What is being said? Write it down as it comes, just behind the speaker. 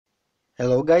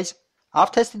Hello guys,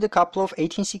 I've tested a couple of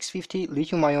 18650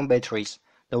 lithium-ion batteries,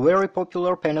 the very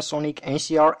popular Panasonic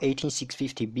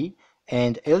NCR18650B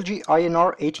and LG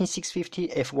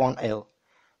INR18650 F1L.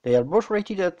 They are both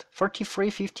rated at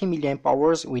 3350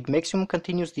 mAh with maximum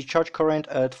continuous discharge current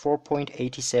at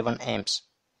 4.87 amps.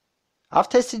 I've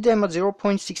tested them at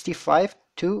 0.65,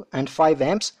 2 and 5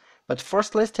 amps, but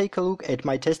first let's take a look at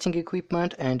my testing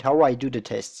equipment and how I do the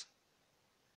tests.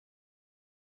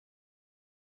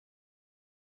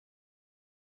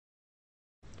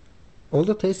 All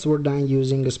the tests were done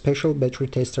using a special battery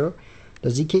tester, the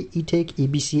ZK eTech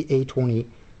EBC820,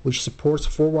 which supports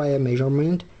 4-wire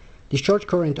measurement, discharge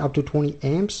current up to 20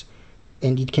 amps,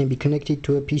 and it can be connected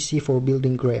to a PC for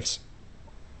building graphs.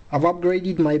 I've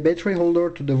upgraded my battery holder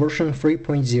to the version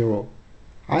 3.0.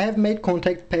 I have made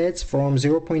contact pads from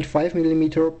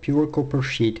 0.5mm pure copper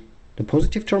sheet. The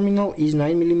positive terminal is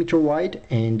 9mm wide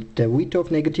and the width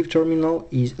of negative terminal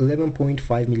is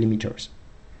 11.5mm.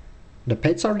 The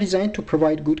pads are designed to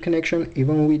provide good connection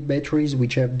even with batteries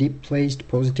which have deep placed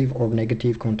positive or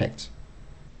negative contacts.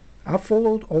 I've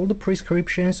followed all the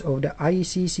prescriptions of the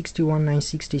IEC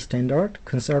 61960 standard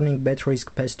concerning battery's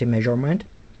capacity measurement.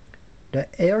 The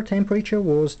air temperature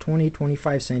was 20-25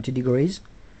 centigrades,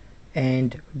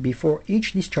 and before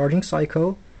each discharging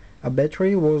cycle a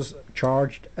battery was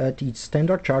charged at its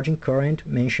standard charging current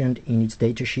mentioned in its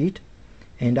datasheet,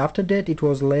 and after that it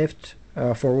was left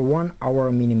for 1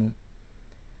 hour minimum.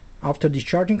 After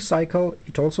discharging cycle,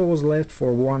 it also was left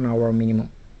for 1 hour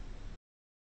minimum.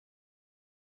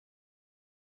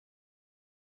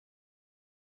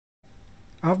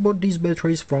 I've bought these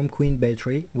batteries from Queen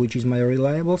Battery, which is my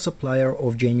reliable supplier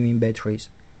of genuine batteries.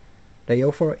 They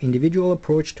offer individual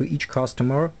approach to each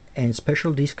customer and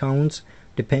special discounts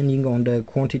depending on the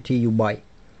quantity you buy.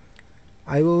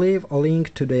 I will leave a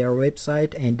link to their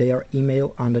website and their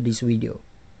email under this video.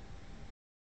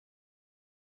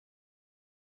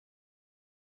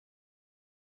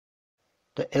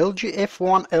 The LG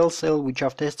F1L cell which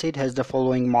I've tested has the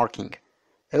following marking: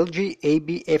 LG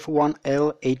AB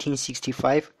F1L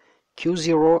 1865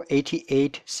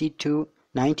 Q088C2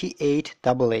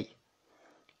 98AA.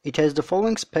 It has the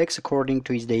following specs according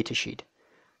to its datasheet: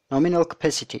 nominal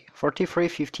capacity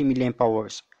 4350 mAh,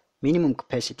 minimum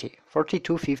capacity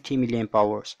 4250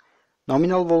 mAh,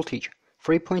 nominal voltage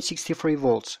 3.63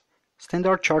 volts,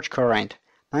 standard charge current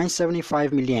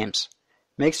 975 mA,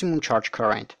 maximum charge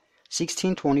current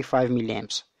 1625 mA,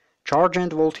 charge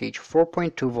end voltage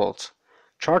 4.2 volts,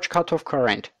 charge cutoff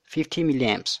current 50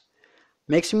 mA,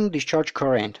 maximum discharge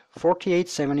current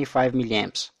 4875 mA,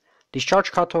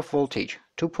 discharge cutoff voltage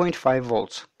 2.5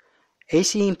 volts,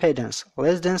 AC impedance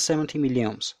less than 70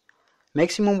 milliohms,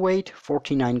 maximum weight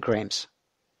 49 grams.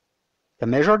 The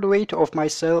measured weight of my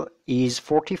cell is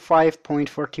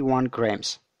 45.31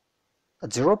 grams.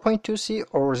 At 0.2C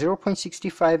or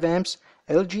 0.65 amps,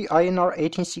 LG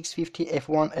INR18650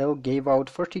 F1L gave out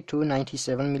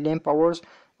 3297 mAh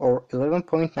or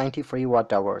 11.93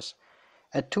 Wh.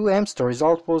 At 2 amps the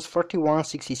result was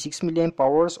 3166 mAh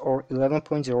or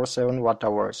 11.07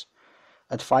 Wh.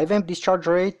 At 5 amp discharge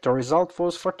rate the result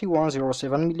was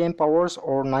 3107 mAh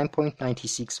or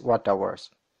 9.96 Wh.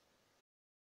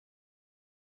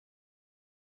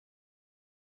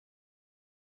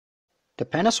 The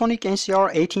Panasonic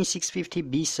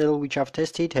NCR18650B cell which I've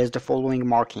tested has the following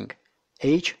marking: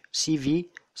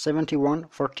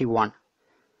 HCV7141.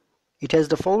 It has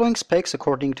the following specs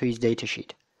according to its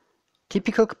datasheet: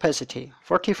 typical capacity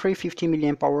 4350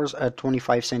 mAh at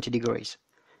 25 centigrades,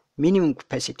 minimum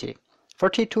capacity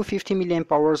 3250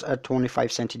 mAh at 25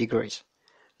 centigrades,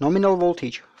 nominal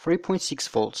voltage 3.6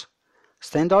 volts,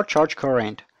 standard charge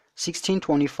current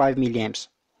 1625 mA,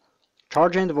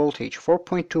 charge end voltage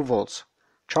 4.2 volts,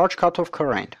 charge cutoff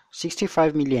current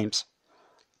 65 mA,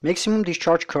 maximum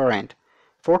discharge current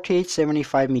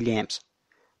 4875 mA,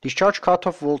 discharge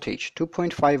cutoff voltage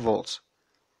 2.5 volts,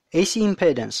 AC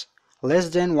impedance less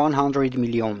than 100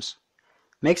 milliohms,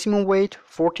 maximum weight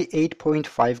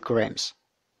 48.5 grams.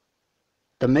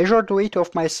 The measured weight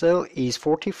of my cell is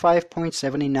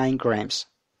 45.79 grams.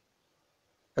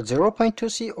 At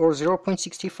 0.2C or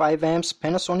 0.65 amps,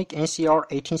 Panasonic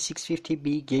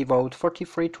NCR18650B gave out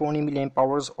 4320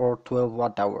 mAh or 12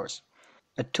 Wh.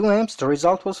 At 2 amps, the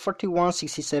result was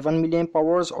 4167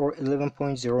 mAh or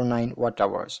 11.09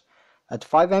 Wh. At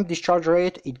 5 amp discharge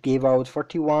rate, it gave out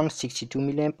 4162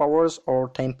 mAh or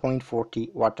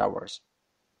 10.40 Wh.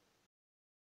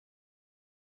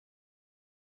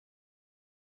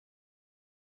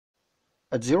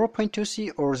 At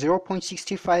 0.2C or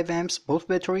 0.65 amps, both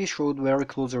batteries showed very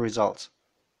close results.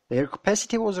 Their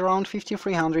capacity was around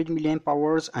 5300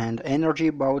 mAh and energy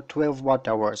about 12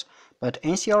 Wh, but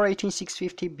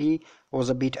NCR18650B was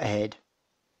a bit ahead.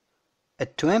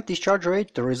 At 2 amp discharge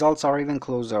rate, the results are even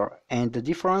closer, and the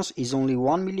difference is only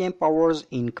 1 mAh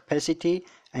in capacity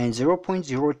and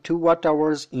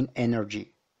 0.02 Wh in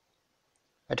energy.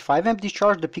 At 5 amp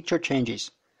discharge, the picture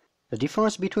changes. The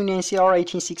difference between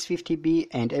NCR18650B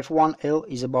and F1L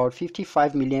is about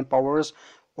 55 mAh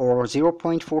or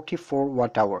 0.44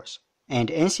 Wh, and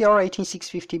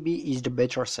NCR18650B is the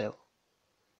better cell.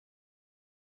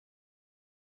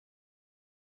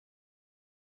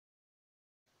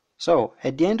 So,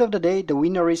 at the end of the day, the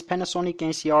winner is Panasonic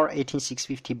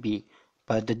NCR18650B,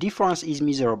 but the difference is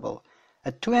miserable.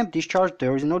 At 2 amp discharge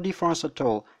there is no difference at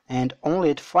all, and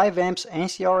only at 5 amps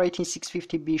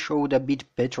NCR18650B showed a bit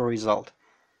better result.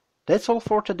 That's all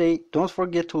for today. Don't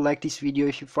forget to like this video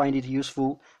if you find it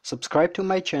useful, subscribe to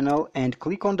my channel and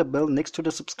click on the bell next to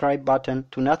the subscribe button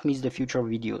to not miss the future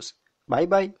videos. Bye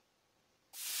bye!